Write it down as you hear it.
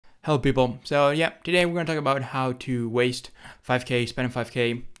Hello people, so yeah, today we're going to talk about how to waste 5k, spend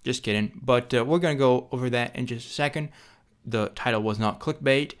 5k, just kidding, but we're going to go over that in just a second. The title was not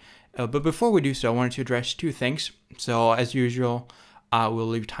clickbait, but before we do so, I wanted to address two things. So as usual, I will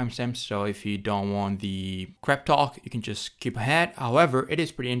leave timestamps, so if you don't want the crap talk, you can just skip ahead. However, it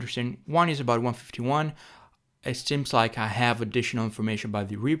is pretty interesting. One is about 151. It seems like I have additional information about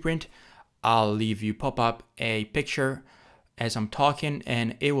the reprint. I'll leave you pop up a picture as I'm talking,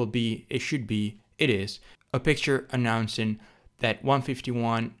 and it is a picture announcing that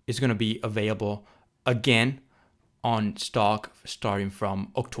 151 is going to be available again on stock starting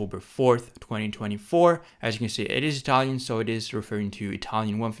from October 4th, 2024. As you can see, it is Italian, so it is referring to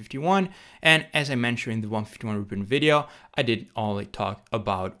Italian 151. And as I mentioned in the 151 reprint video, I did only talk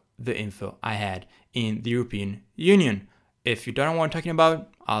about the info I had in the European Union. If you don't know what I'm talking about,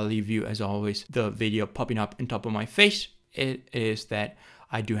 I'll leave you, as always, the video popping up on top of my face. It is that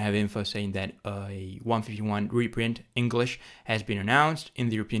I do have info saying that a 151 reprint English has been announced in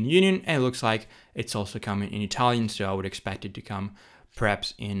the European Union, and it looks like it's also coming in Italian, so I would expect it to come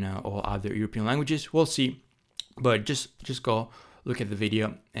perhaps in all other European languages. We'll see, but just go look at the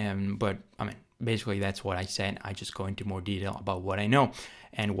video. But I mean, basically that's what I said. I just go into more detail about what I know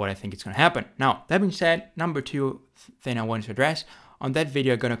and what I think is going to happen. Now, that being said, number two thing I wanted to address, on that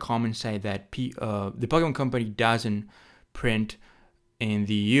video I'm going to comment and say that the Pokemon Company doesn't print in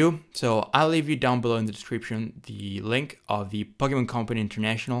the EU. So I'll leave you down below in the description the link of the Pokemon Company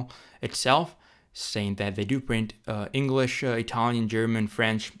International itself, saying that they do print English, Italian, German,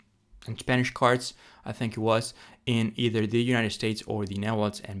 French, and Spanish cards, I think it was, in either the United States or the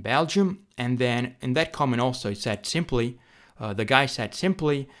Netherlands and Belgium. And then in that comment also, it said simply, the guy said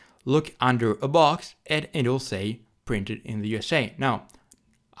simply, look under a box and it'll say printed in the USA. Now,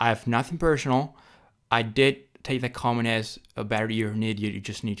 I have nothing personal. I did take that comment as a battery, you're an idiot, you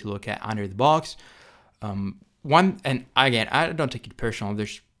just need to look at under the box. And again, I don't take it personal.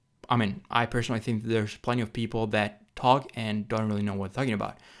 I personally think there's plenty of people that talk and don't really know what they're talking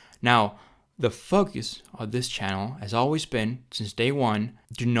about. Now, the focus of this channel has always been, since day one,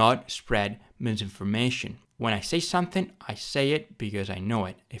 do not spread misinformation. When I say something, I say it because I know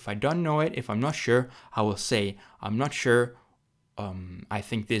it. If I don't know it, if I'm not sure, I will say, I'm not sure, I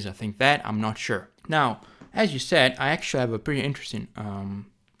think this, I think that, I'm not sure. Now, as you said, I actually have a pretty interesting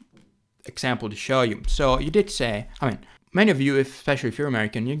example to show you. So you did say, many of you, especially if you're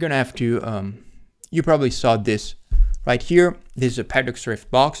American, you're gonna have to, you probably saw this right here. This is a Paradox Rift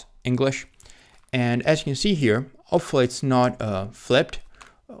box, English. And as you can see here, hopefully it's not flipped,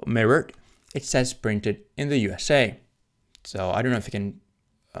 mirrored. It says printed in the USA. So I don't know if you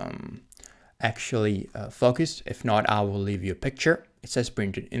can actually focus. If not, I will leave you a picture. It says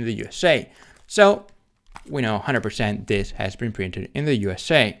printed in the USA. So we know 100% this has been printed in the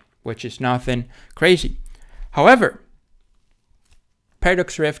USA, which is nothing crazy. However,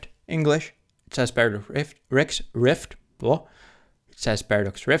 Paradox Rift English, it says Paradox Rift. Well, it says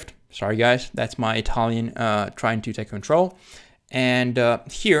Paradox Rift. Sorry guys, that's my Italian trying to take control. And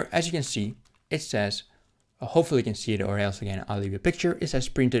here, as you can see, it says, hopefully you can see it, or else again, I'll leave you a picture. It says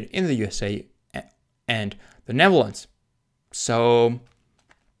printed in the USA and the Netherlands. So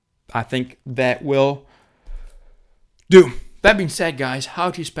I think that will do. That being said, guys,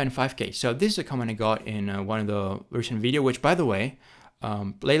 how to spend 5k. So this is a comment I got in one of the recent video, which by the way,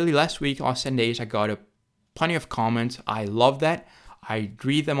 last 7 days, I got plenty of comments. I love that. I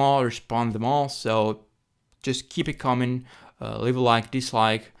read them all, respond them all. So just keep it coming. Leave a like,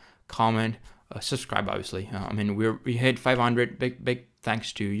 dislike, comment, subscribe, obviously. We hit 500, big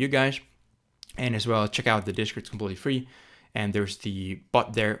thanks to you guys. And as well, check out the Discord, it's completely free. And there's the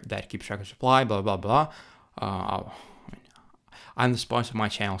bot there that keeps track of supply, blah, blah, blah. I'm the sponsor of my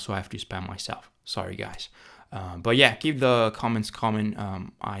channel, so I have to spam myself. Sorry, guys. But yeah, keep the comments coming.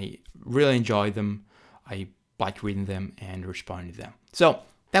 I really enjoy them. I like reading them and responding to them. So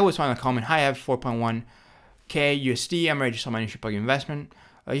that was my comment. Hi, I have 4.1k USD. I'm ready to sell my initial Pokemon investment.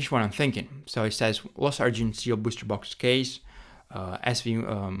 Here's what I'm thinking. So it says Lost Origin Seal Booster Box case, SV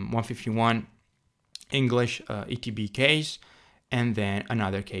 151 English ETB case, and then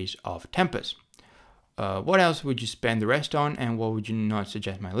another case of Tempest. What else would you spend the rest on, and what would you not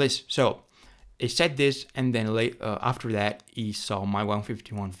suggest my list? So it said this, and then after that he saw my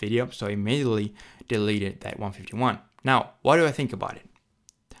 151 video, so he immediately deleted that 151. Now, what do I think about it?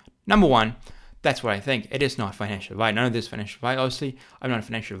 Number one, that's what I think. It is not financial advice. None of this financial advice. Obviously, I'm not a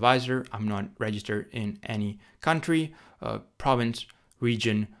financial advisor. I'm not registered in any country, province,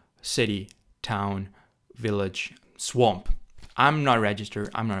 region, city, town, village, swamp. I'm not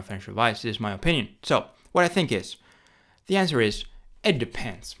registered. I'm not a financial advisor. This is my opinion. So what I think is, the answer is, it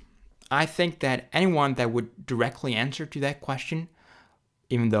depends. I think that anyone that would directly answer to that question,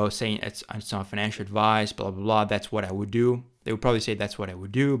 even though saying it's not financial advice, blah, blah, blah, that's what I would do. They would probably say that's what I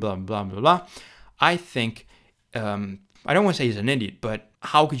would do, blah, blah, blah, blah. I think, I don't want to say he's an idiot, but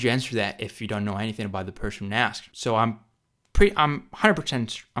how could you answer that if you don't know anything about the person asked? So I'm pretty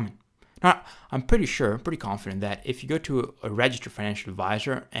sure, pretty confident that if you go to a registered financial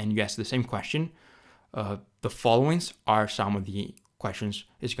advisor and you ask the same question, the followings are some of the questions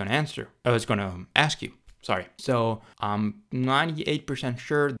it's going to ask you. Sorry. So I'm 98%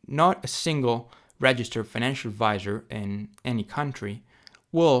 sure not a single registered financial advisor in any country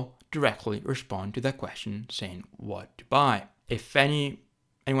will directly respond to that question saying what to buy. If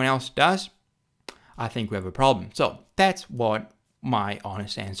anyone else does, I think we have a problem. So that's what my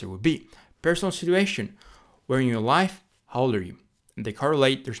honest answer would be. Personal situation, where in your life, how old are you? They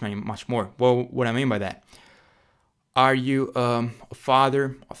correlate, there's much more. Well, what I mean by that, are you a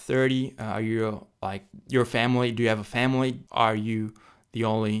father of 30? Are you like your family? Do you have a family? Are you the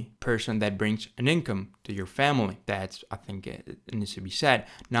only person that brings an income to your family? That's, I think it needs to be said.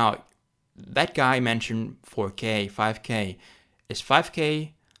 Now, that guy mentioned 4K, 5K. Is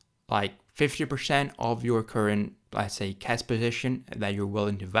 5K like 50% of your current, let's say, cash position that you're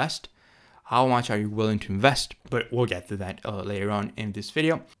willing to invest? How much are you willing to invest? But we'll get to that later on in this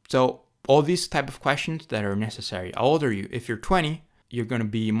video. So all these type of questions that are necessary. How old are you? If you're 20, you're going to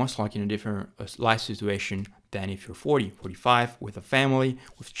be most likely in a different life situation than if you're 40, 45, with a family,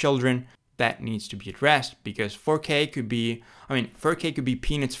 with children. That needs to be addressed, because 4K could be, 4K could be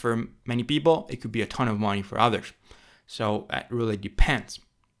peanuts for many people. It could be a ton of money for others. So it really depends,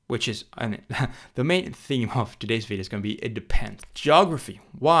 which is, the main theme of today's video is going to be, it depends. Geography,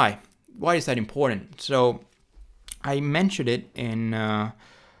 why? Why is that important? So I mentioned it in, I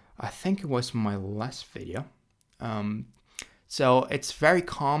think it was my last video. So it's very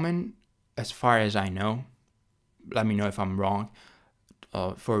common, as far as I know, let me know if I'm wrong,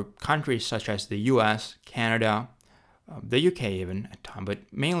 for countries such as the US, Canada, the UK even at times, but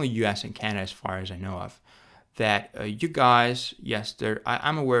mainly US and Canada as far as I know of, that you guys, yes,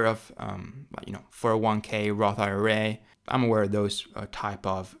 I'm aware of, 401k, Roth IRA, I'm aware of those type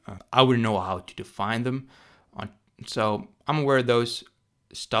of, I wouldn't know how to define them, so I'm aware of those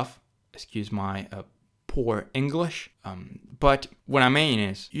stuff, excuse my poor English, but what I mean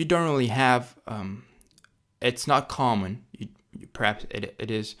is, you don't really have, it's not common, perhaps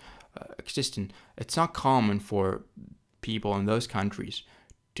it is existent, it's not common for people in those countries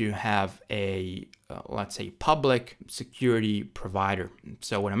to have a, let's say, public security provider.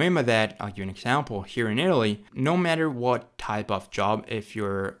 So what I mean by that, I'll give you an example. Here in Italy, no matter what type of job, if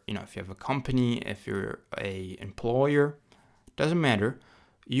you're, if you have a company, if you're a employer, doesn't matter,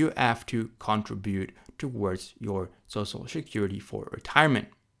 you have to contribute towards your social security for retirement.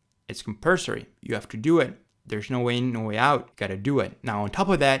 It's compulsory. You have to do it. There's no way in, no way out. You gotta do it. Now, on top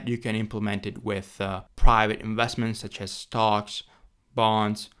of that, you can implement it with private investments such as stocks,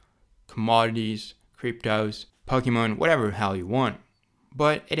 bonds, commodities, cryptos, Pokemon, whatever the hell you want.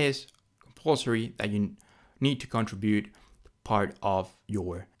 But it is compulsory that you need to contribute part of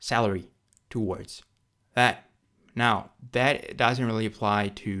your salary towards that. Now, that doesn't really apply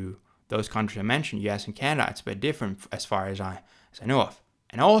to those countries I mentioned, US and Canada. It's a bit different as far as I know of.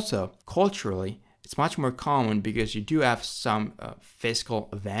 And also, culturally, it's much more common because you do have some fiscal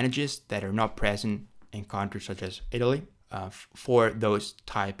advantages that are not present in countries such as Italy for those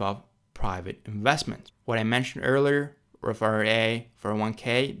type of private investments. What I mentioned earlier, Roth IRA,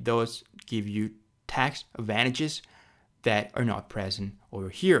 401k, those give you tax advantages that are not present over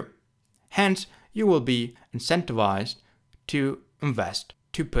here. Hence, you will be incentivized to invest,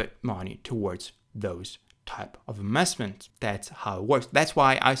 to put money towards those type of investments. That's how it works. That's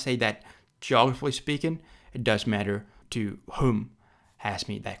why I say that, geographically speaking, it does matter to whom asked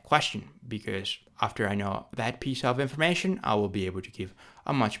me that question, because after I know that piece of information, I will be able to give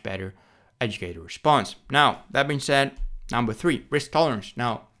a much better educated response. Now, that being said, number 3, risk tolerance.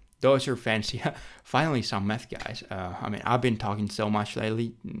 Now, those are fancy. Finally, some math guys. I've been talking so much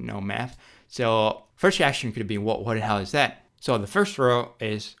lately, no math. So first reaction could be, what the hell is that? So the first row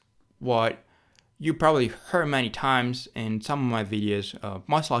is what you probably heard many times in some of my videos,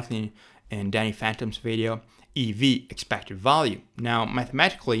 most likely in Danny Phantom's video, EV, expected value. Now,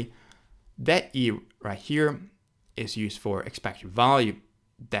 mathematically, that E right here is used for expected value.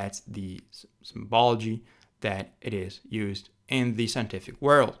 That's the symbology that it is used in the scientific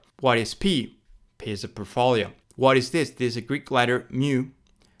world. What is P? P is a portfolio. What is this? This is a Greek letter mu,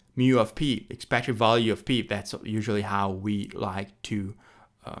 mu of P, expected value of P. That's usually how we like to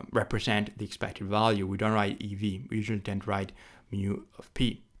represent the expected value. We don't write EV. We usually tend to write mu of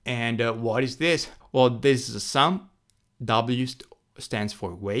P. And what is this? Well, this is a sum. W stands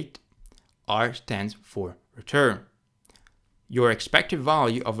for weight. R stands for return. Your expected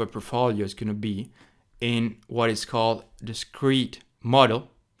value of a portfolio is going to be in what is called discrete model.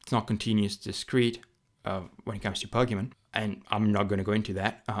 It's not continuous, discrete when it comes to Pokemon. And I'm not going to go into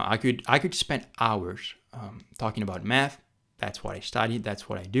that. I could spend hours talking about math. That's what I studied. That's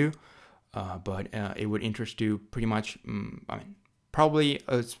what I do. But it would interest you pretty much, probably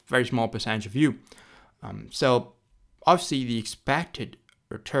a very small percentage of you. So obviously the expected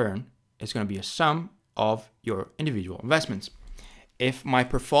return is going to be a sum of your individual investments. If my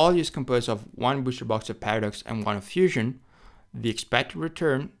portfolio is composed of one booster box of Paradox and one of Fusion, the expected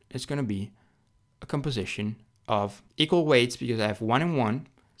return is going to be a composition of equal weights because I have 1 and 1,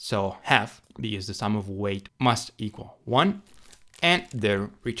 so half because the sum of weight must equal 1, and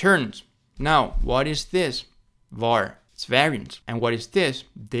their returns. Now, what is this? VAR. It's variance. And what is this?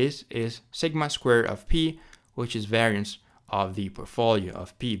 This is sigma squared of P, which is variance of the portfolio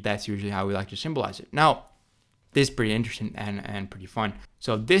of P. That's usually how we like to symbolize it. Now, this is pretty interesting and pretty fun.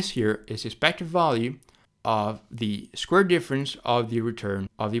 So this here is the expected value of the square difference of the return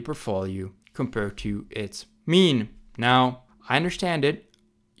of the portfolio compared to its mean. Now, I understand it.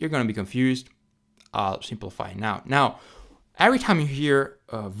 You're going to be confused. I'll simplify it now. Now, every time you hear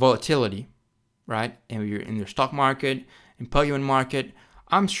volatility, right, and you're in the stock market, in Pokemon market,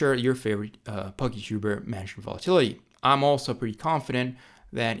 I'm sure your favorite PokeTuber mentioned volatility. I'm also pretty confident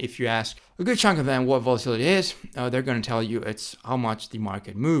that if you ask a good chunk of them what volatility is, they're going to tell you it's how much the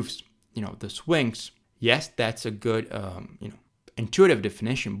market moves, the swings. Yes, that's a good, intuitive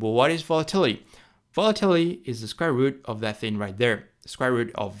definition, but what is volatility? Volatility is the square root of that thing right there, the square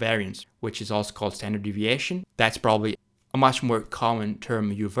root of variance, which is also called standard deviation. That's probably a much more common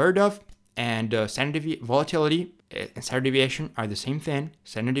term you've heard of, and volatility and standard deviation are the same thing.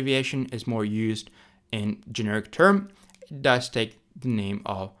 Standard deviation is more used in generic term. It does take the name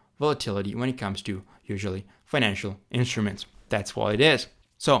of volatility when it comes to usually financial instruments. That's what it is.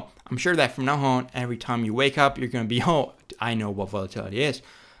 So I'm sure that from now on, every time you wake up, you're going to be, oh, I know what volatility is.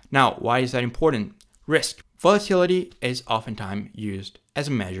 Now, why is that important? Risk. Volatility is oftentimes used as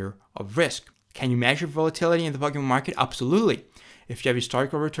a measure of risk. Can you measure volatility in the Pokemon market? Absolutely. If you have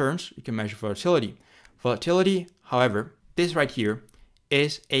historical returns, you can measure volatility. Volatility, however, this right here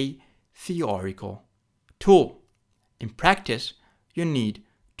is a theoretical tool. In practice, you need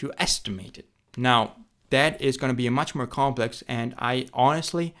to estimate it. Now, that is going to be a much more complex, and I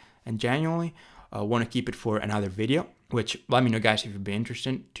honestly and genuinely want to keep it for another video, which let me know, guys, if you'd be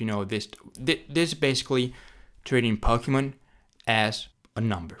interested to know this. This is basically treating Pokemon as a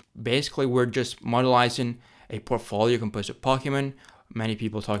number. Basically, we're just modelizing a portfolio composed of Pokemon. Many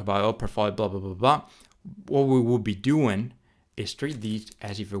people talk about, oh, portfolio, blah, blah, blah, blah. What we will be doing is treat these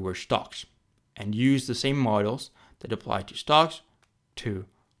as if it were stocks and use the same models that apply to stocks to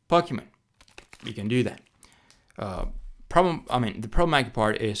Pokemon. We can do that. The problematic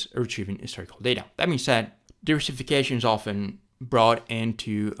part is retrieving historical data. That being said, diversification is often brought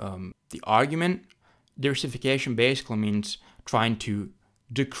into the argument. Diversification basically means trying to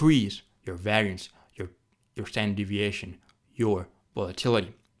decrease your variance, your standard deviation, your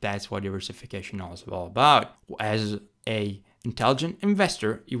volatility. That's what diversification is all about. As an intelligent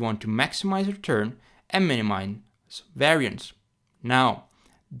investor, you want to maximize return and minimize variance. Now,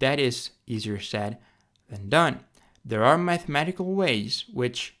 that is easier said than done. There are mathematical ways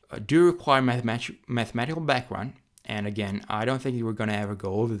which do require mathematical background. And again, I don't think we're going to ever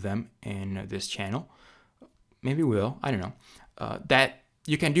go over them in this channel. Maybe we'll, I don't know. That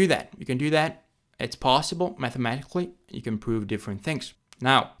you can do that. You can do that. It's possible mathematically. You can prove different things.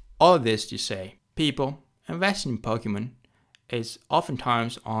 Now, all of this to say, people investing in Pokemon is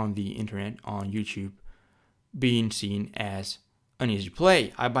oftentimes on the internet, on YouTube, being seen as an easy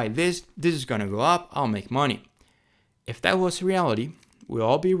play. I buy this, this is going to go up, I'll make money. If that was reality, we'll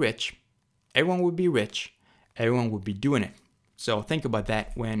all be rich. Everyone would be rich. Everyone would be doing it. So think about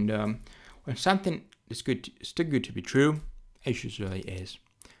that. When something is still good to be true, it usually is.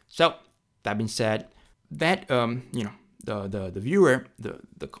 So that being said, that the viewer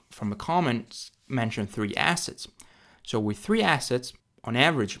from the comments mentioned 3 assets. So with 3 assets on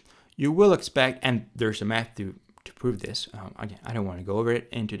average, you will expect, and there's a math to prove this. Again, I don't want to go over it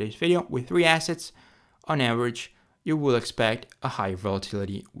in today's video. With 3 assets on average, you will expect a higher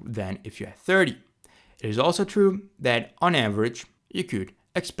volatility than if you had 30. It is also true that on average, you could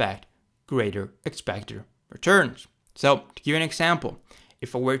expect greater expected returns. So to give you an example,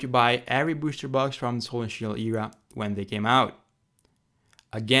 if I were to buy every booster box from the Sword and Shield era when they came out,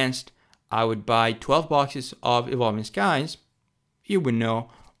 against I would buy 12 boxes of Evolving Skies, you would know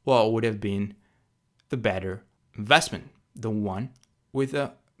what would have been the better investment, the one with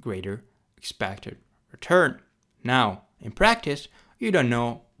a greater expected return. Now, in practice, you don't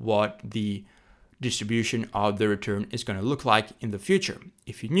know what the distribution of the return is going to look like in the future.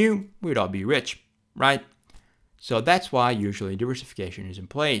 If you knew, we'd all be rich, right? So that's why usually diversification is in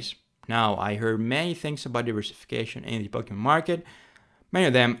place. Now, I heard many things about diversification in the Pokemon market. Many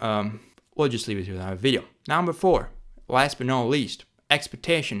of them, we'll just leave it to another video. Number 4, last but not least,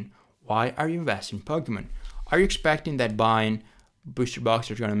 expectation. Why are you investing in Pokemon? Are you expecting that buying booster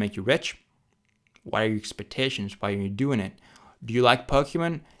boxes is going to make you rich? What are your expectations? Why are you doing it? Do you like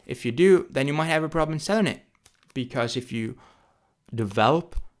Pokemon? If you do, then you might have a problem selling it. Because if you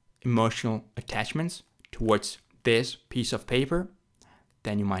develop emotional attachments towards this piece of paper,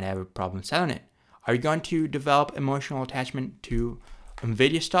 then you might have a problem selling it. Are you going to develop emotional attachment to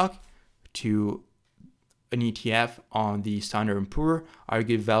Nvidia stock, to an ETF on the Standard & Poor's? Are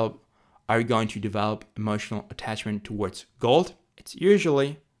you going to develop emotional attachment towards gold? It's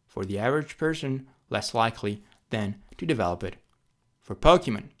usually, for the average person, less likely than to develop it for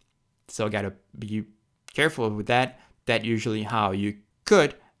Pokemon. So gotta be careful with that. That's usually how you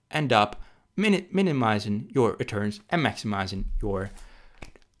could end up minimizing your returns and maximizing your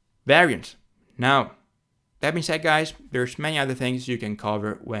variance. Now, that being said, guys, there's many other things you can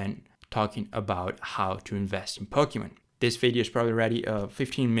cover when talking about how to invest in Pokemon. This video is probably already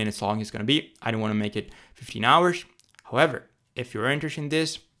 15 minutes long. It's going to be. I don't want to make it 15 hours. However, if you're interested in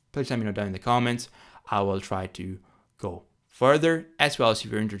this, please let me know down in the comments. I will try to go further, as well as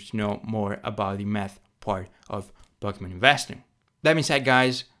if you're interested to know more about the math part of Pokemon investing. That being said,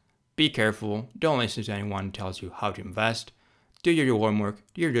 guys, be careful. Don't listen to anyone who tells you how to invest. Do your homework,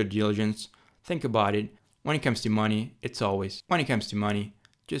 do your due diligence, think about it. When it comes to money,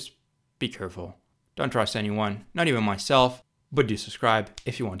 just be careful. Don't trust anyone, not even myself, but do subscribe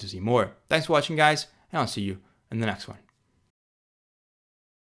if you want to see more. Thanks for watching, guys, and I'll see you in the next one.